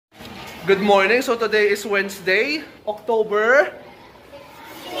Good morning. So today is Wednesday, October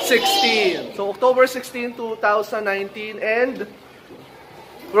 16. So October 16, 2019, and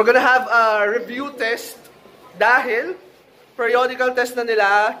we're gonna have a review test dahil periodical test na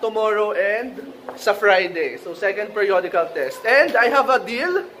nila tomorrow and sa Friday. So second periodical test. And I have a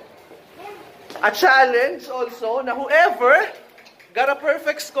deal, a challenge also, na whoever got a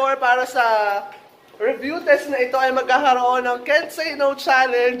perfect score para sa review test na ito ay magkakaroon ng Can't Say No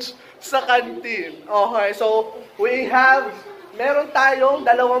Challenge sa kantin. Okay, so meron tayong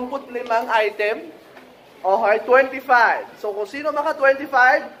 25 item. Okay, 25. So kung sino maka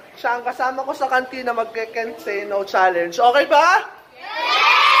 25, siya ang kasama ko sa kantin na mag-Can't Say No Challenge. Okay ba?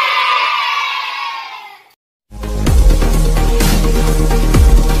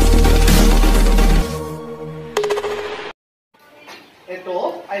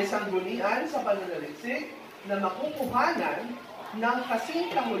 Ito ay sanggunian sa pananaliksik na makukuhanan ng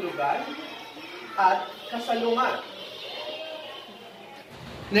kasing kahulugan at kasalungan.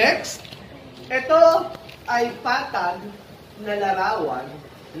 Next, ito ay patag na larawan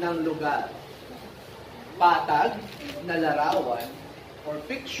ng lugar. Patag na larawan or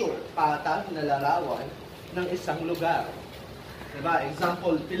picture, patag na larawan ng isang lugar. Diba?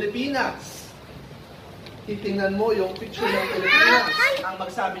 Example, Pilipinas. Titingnan mo yung picture ng Pilipinas. Ang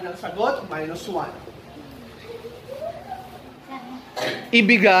magsabi ng sagot, -1.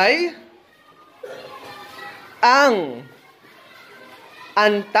 Ibigay ang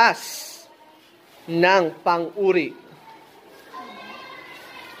antas ng pang-uri.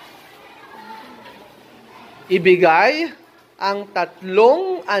 Ibigay ang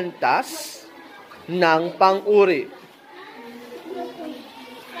 3 antas ng pang-uri.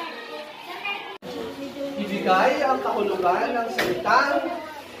 Ibigay ang kahulugan ng salitang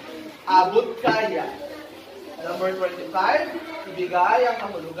abot kaya. Number 25, ibigay ang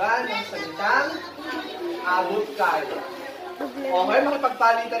kahulugan ng salitang abot kaya. Okay,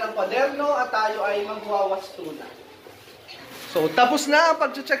 makipagpalitan ng kwaderno at tayo ay magwawastunan. So, tapos na ang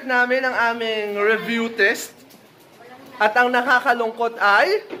pag-check namin ng aming review test. At ang nakakalungkot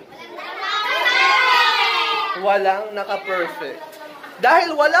ay walang naka-perfect.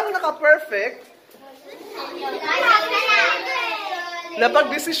 Dahil walang naka-perfect,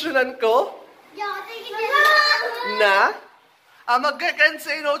 napag-desisyonan ko na ang mag-Can't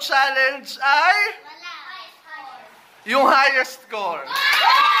Say No Challenge ay yung highest score.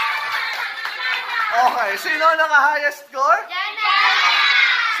 Okay, sino naka-highest score? Jana!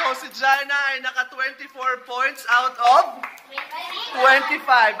 So si Jana ay naka-24 points out of 25.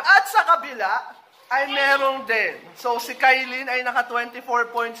 At sa kabila ay merong din. So si Kailin ay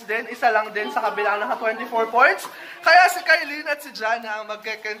naka-24 points din. Isa lang din sa kabila ang naka-24 points. Kaya si Kailin at si Jana ang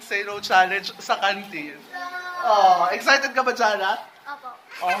mag-Can't Say No Challenge sa kantin. Oh, excited ka ba, Jana? Opo.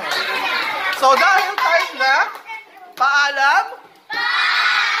 Okay. So dahil time na, paalam?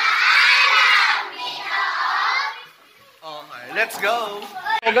 Okay, let's go.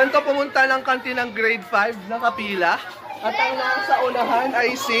 So ganito pumunta ng kantin ng grade 5 na kapila. At ang nasa unahan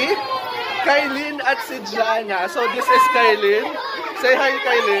ay si Kailin at si Jana. So this is Kailin. Say hi,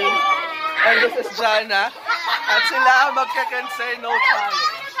 Kailin. And this is Jana. At sila magka-Can't Say No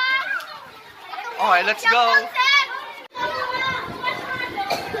Challenge. Okay, let's go.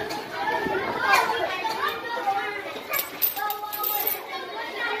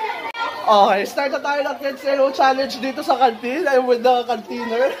 Okay, start na tayo ng Can't Say No Challenge dito sa kantin. I'm with the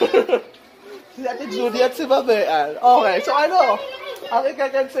cantiner. Si Ate Judy at si Babean. Okay, so ano? Ang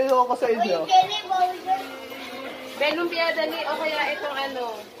ika-Can't Say No ko sa inyo. Belumpia dali o kaya itong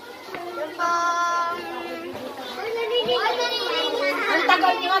ano? Ang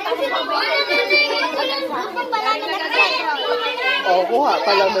tagal nyo kasi Kuha,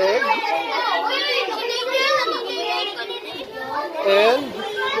 palamig. And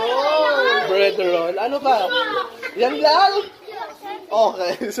bread roll. Ano ba? Yan lang?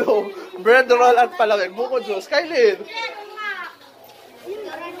 Okay, so bread roll at palamig. Buko juice. Kailin.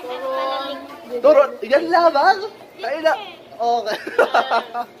 Turo, yan lamang? Kaila. Okay.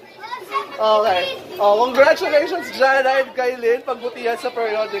 Okay. Oh, congratulations, Jana and Kailin. Pagbutihan sa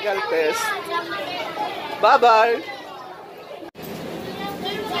periodical test. Bye-bye.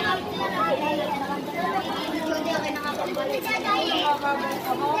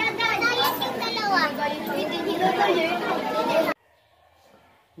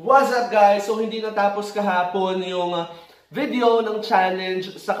 What's up, guys? So hindi natapos kahapon yung video ng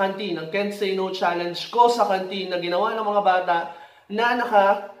challenge sa kantin, ng Can't Say No Challenge ko sa kantin na ginawa ng mga bata na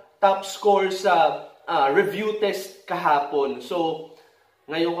naka-top score sa review test kahapon. So,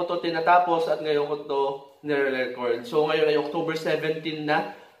 ngayon ko to tinatapos at ngayon ko to nire-record. So, ngayon ay October 17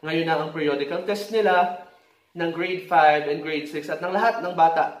 na. ngayon na ang periodical test nila ng grade 5 and grade 6 at ng lahat ng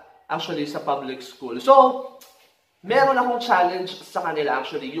bata actually sa public school. So, meron akong challenge sa kanila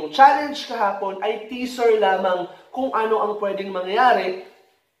actually. Yung challenge kahapon ay teaser lamang kung ano ang pwedeng mangyari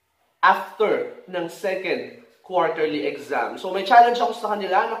after ng second quarterly exam. So may challenge ako sa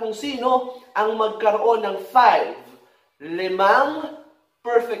kanila na kung sino ang magkaroon ng 5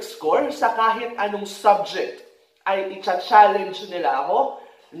 perfect score sa kahit anong subject ay i-challenge nila ako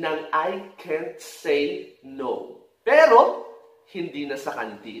ng I can't say no. Pero, hindi na sa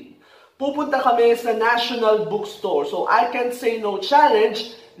kantin. Pupunta kami sa National Bookstore. So, I can't say no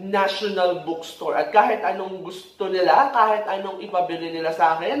challenge, National Bookstore. At kahit anong gusto nila, kahit anong ipabili nila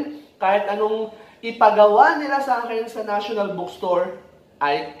sa akin, kahit anong ipagawa nila sa akin sa National Bookstore,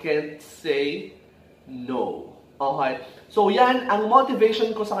 I can't say no. Okay? So, yan ang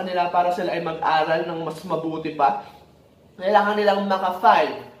motivation ko sa kanila para sila ay mag-aral ng mas mabuti pa. Kailangan nilang maka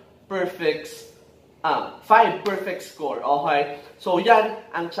 5 perfect score. Okay? So, yan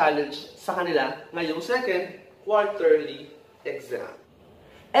ang challenge sa kanila ngayong second quarterly exam.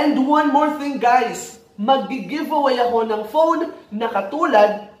 And one more thing, guys. Mag-giveaway ako ng phone na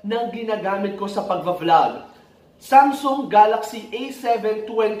katulad ng ginagamit ko sa pagva-vlog. Samsung Galaxy A7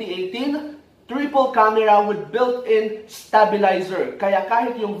 2018 triple camera with built-in stabilizer. Kaya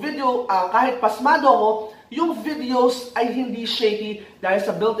kahit yung video, kahit pasmado ako, yung videos ay hindi shaky dahil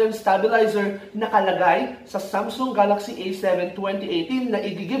sa built-in stabilizer nakalagay sa Samsung Galaxy A7 2018 na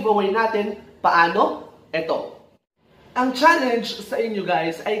i-giveaway natin. Paano? Ito. Ang challenge sa inyo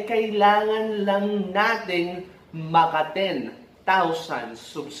guys ay kailangan lang nating maka 10,000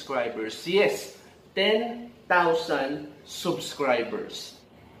 subscribers. Yes, 10,000 subscribers.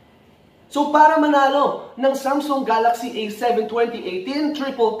 So para manalo ng Samsung Galaxy A7 2018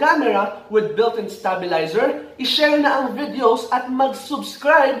 triple camera with built-in stabilizer, i-share na ang videos at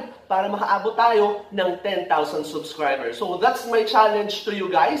mag-subscribe para makaabot tayo ng 10,000 subscribers. So that's my challenge to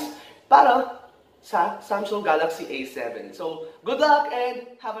you guys para sa Samsung Galaxy A7. So good luck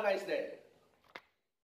and have a nice day!